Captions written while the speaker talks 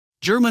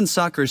German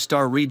soccer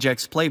star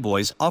rejects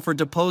Playboy's offer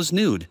to pose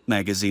nude,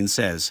 magazine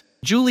says.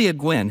 Giulia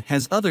Gwinn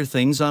has other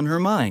things on her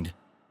mind.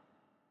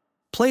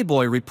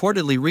 Playboy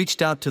reportedly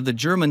reached out to the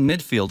German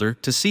midfielder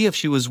to see if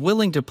she was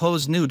willing to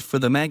pose nude for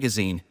the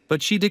magazine,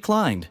 but she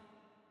declined.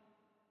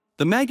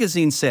 The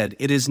magazine said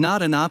it is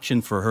not an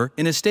option for her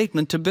in a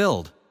statement to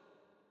BILD.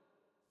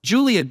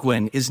 Giulia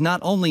Gwinn is not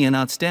only an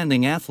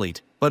outstanding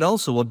athlete, but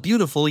also a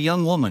beautiful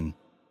young woman.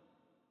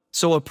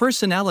 So a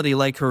personality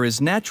like her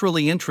is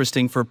naturally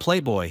interesting for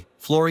Playboy,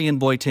 Florian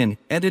Boitin,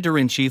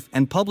 editor-in-chief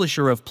and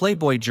publisher of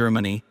Playboy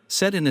Germany,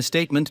 said in a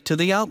statement to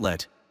the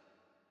outlet.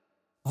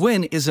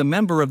 Gwinn is a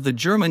member of the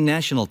German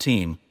national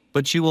team,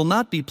 but she will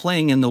not be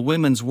playing in the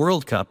Women's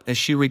World Cup as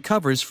she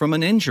recovers from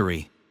an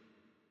injury.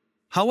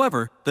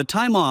 However, the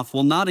time off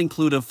will not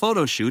include a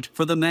photo shoot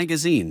for the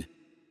magazine.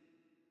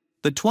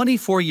 The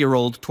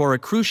 24-year-old tore a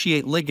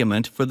cruciate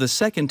ligament for the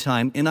second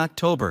time in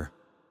October.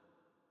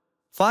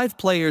 5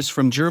 players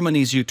from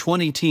Germany's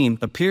U20 team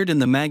appeared in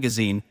the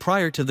magazine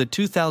prior to the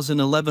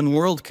 2011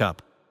 World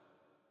Cup.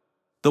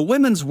 The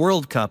Women's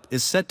World Cup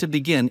is set to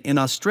begin in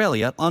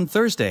Australia on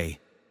Thursday.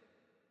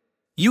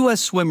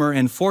 U.S. swimmer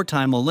and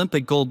 4-time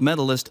Olympic gold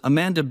medalist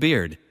Amanda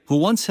Beard, who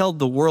once held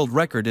the world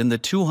record in the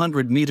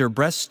 200-meter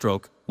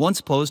breaststroke, once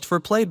posed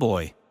for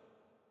Playboy.